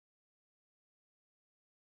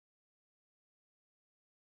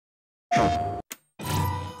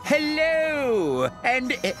Hello!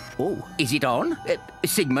 And, oh, is it on?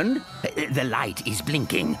 Sigmund, the light is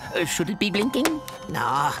blinking. Should it be blinking?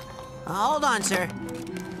 No. Hold on, sir.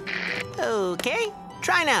 Okay,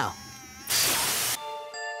 try now.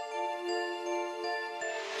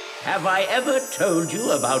 Have I ever told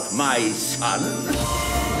you about my son?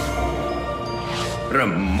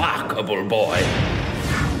 Remarkable boy.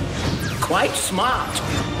 Quite smart.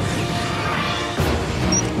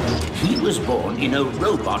 He was born in a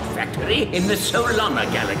robot factory in the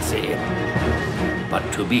Solana galaxy. But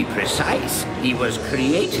to be precise, he was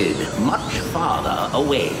created much farther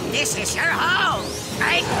away. This is your home!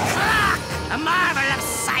 A clock! A marvel of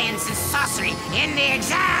science and sorcery in the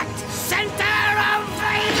exact center of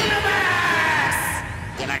the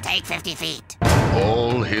universe! Give or take 50 feet.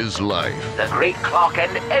 All his life, The great clock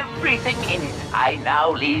and everything in it, I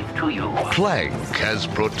now leave to you. Clank has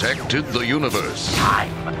protected the universe.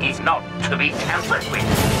 Time is not to be tampered with.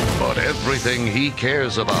 But everything he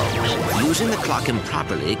cares about Using the clock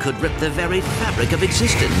improperly could rip the very fabric of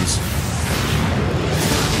existence.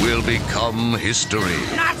 will become history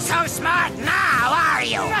Not so smart now, are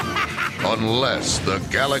you? unless the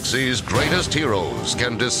galaxy's greatest heroes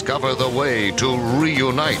can discover the way to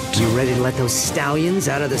reunite. You ready to let those stallions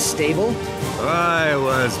out of the stable? I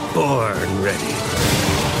was born ready.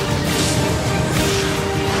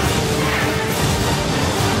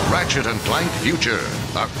 Ratchet and Clank Future,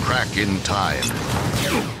 a crack in time.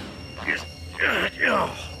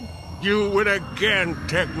 You win again,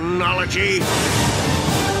 technology!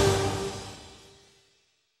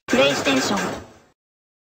 PlayStation